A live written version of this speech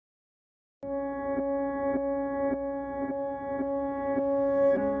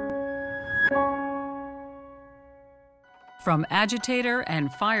From agitator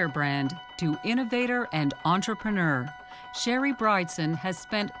and firebrand to innovator and entrepreneur, Sherry Brydson has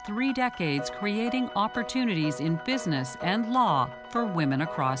spent 3 decades creating opportunities in business and law for women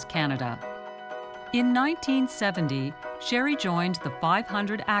across Canada. In 1970, Sherry joined the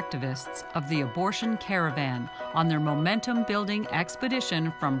 500 activists of the Abortion Caravan on their momentum-building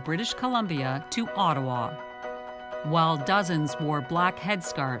expedition from British Columbia to Ottawa. While dozens wore black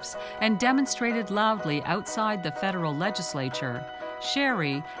headscarves and demonstrated loudly outside the federal legislature,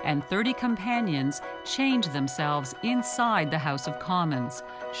 Sherry and 30 companions chained themselves inside the House of Commons,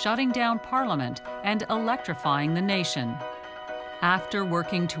 shutting down Parliament and electrifying the nation. After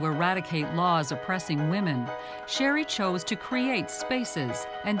working to eradicate laws oppressing women, Sherry chose to create spaces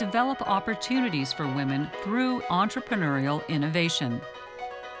and develop opportunities for women through entrepreneurial innovation.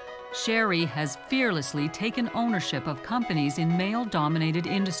 Sherry has fearlessly taken ownership of companies in male-dominated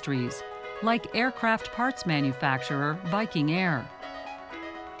industries, like aircraft parts manufacturer Viking Air.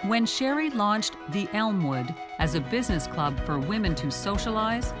 When Sherry launched the Elmwood as a business club for women to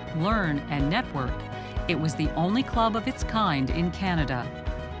socialize, learn, and network, it was the only club of its kind in Canada.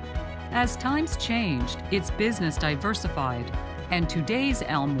 As times changed, its business diversified, and today's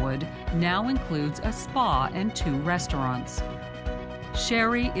Elmwood now includes a spa and 2 restaurants.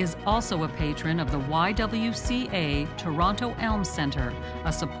 Sherry is also a patron of the YWCA Toronto Elm Centre,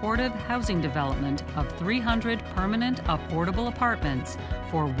 a supportive housing development of 300 permanent affordable apartments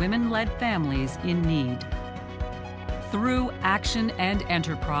for women-led families in need. Through action and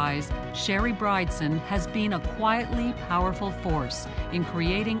enterprise, Sherry Brydson has been a quietly powerful force in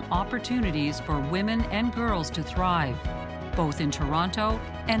creating opportunities for women and girls to thrive, both in Toronto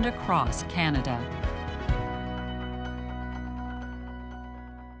and across Canada.